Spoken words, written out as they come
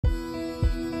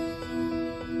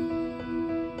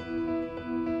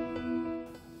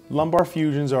Lumbar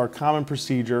fusions are a common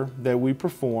procedure that we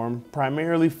perform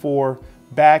primarily for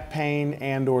back pain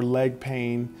and/or leg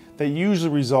pain that usually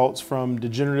results from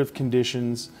degenerative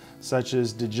conditions such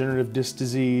as degenerative disc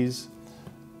disease,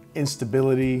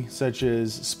 instability such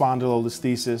as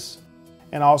spondylolisthesis,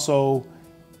 and also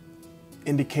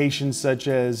indications such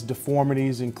as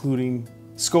deformities including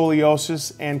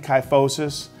scoliosis and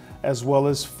kyphosis, as well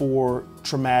as for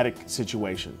traumatic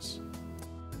situations.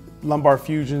 Lumbar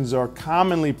fusions are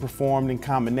commonly performed in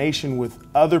combination with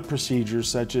other procedures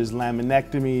such as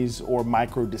laminectomies or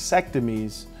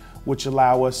microdiscectomies, which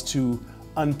allow us to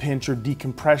unpinch or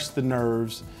decompress the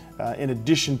nerves in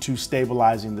addition to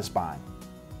stabilizing the spine.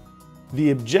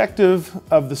 The objective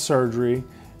of the surgery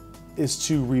is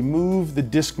to remove the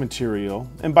disc material,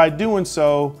 and by doing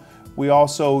so, we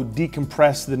also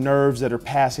decompress the nerves that are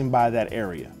passing by that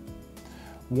area.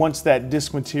 Once that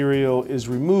disc material is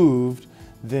removed,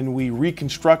 then we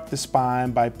reconstruct the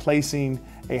spine by placing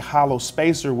a hollow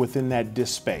spacer within that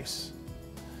disc space.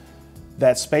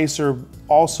 That spacer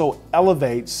also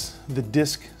elevates the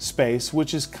disc space,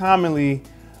 which is commonly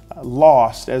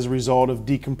lost as a result of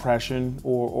decompression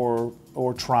or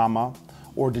trauma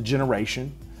or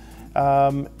degeneration.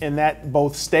 And that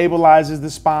both stabilizes the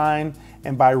spine,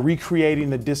 and by recreating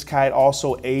the disc height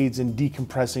also aids in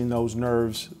decompressing those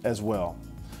nerves as well.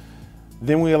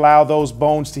 Then we allow those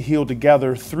bones to heal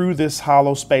together through this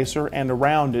hollow spacer and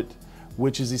around it,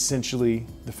 which is essentially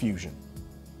the fusion.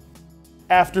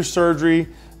 After surgery,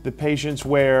 the patients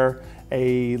wear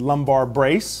a lumbar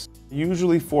brace,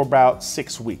 usually for about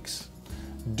 6 weeks.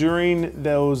 During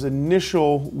those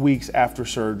initial weeks after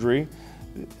surgery,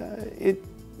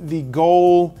 the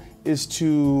goal is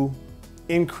to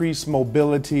increase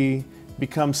mobility,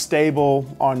 become stable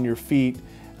on your feet,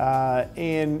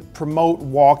 and promote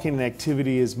walking and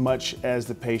activity as much as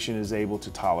the patient is able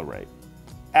to tolerate.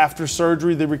 After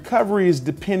surgery, the recovery is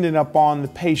dependent upon the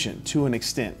patient to an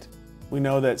extent. We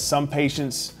know that some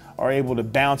patients are able to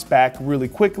bounce back really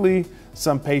quickly.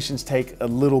 Some patients take a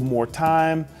little more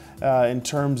time in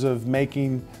terms of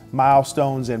making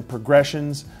milestones and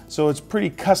progressions. So it's pretty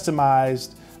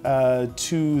customized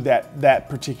to that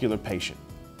particular patient.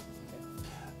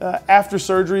 After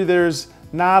surgery, there's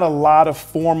not a lot of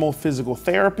formal physical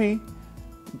therapy.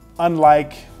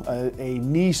 Unlike a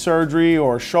knee surgery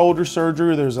or shoulder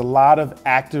surgery, there's a lot of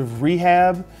active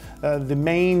rehab. The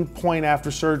main point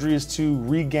after surgery is to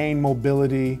regain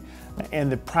mobility,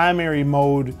 and the primary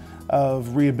mode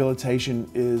of rehabilitation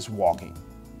is walking.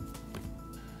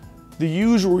 The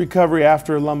usual recovery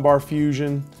after a lumbar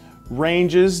fusion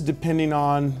ranges depending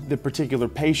on the particular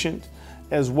patient,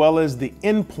 as well as the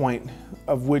endpoint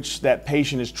of which that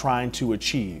patient is trying to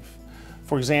achieve.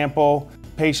 For example,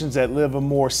 patients that live a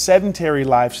more sedentary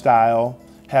lifestyle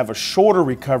have a shorter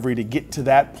recovery to get to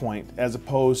that point, as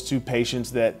opposed to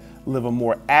patients that live a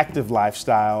more active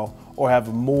lifestyle or have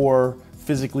a more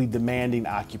physically demanding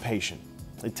occupation.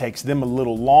 It takes them a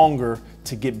little longer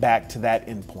to get back to that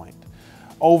endpoint.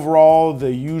 Overall,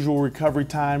 the usual recovery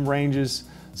time ranges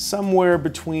somewhere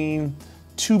between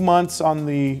 2 months on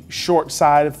the short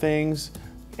side of things,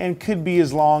 and could be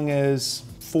as long as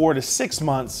 4 to 6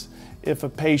 months if a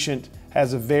patient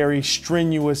has a very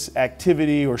strenuous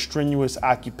activity or strenuous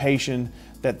occupation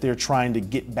that they're trying to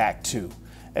get back to,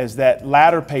 as that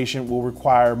latter patient will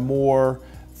require more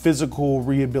physical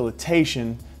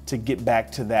rehabilitation to get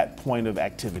back to that point of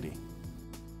activity.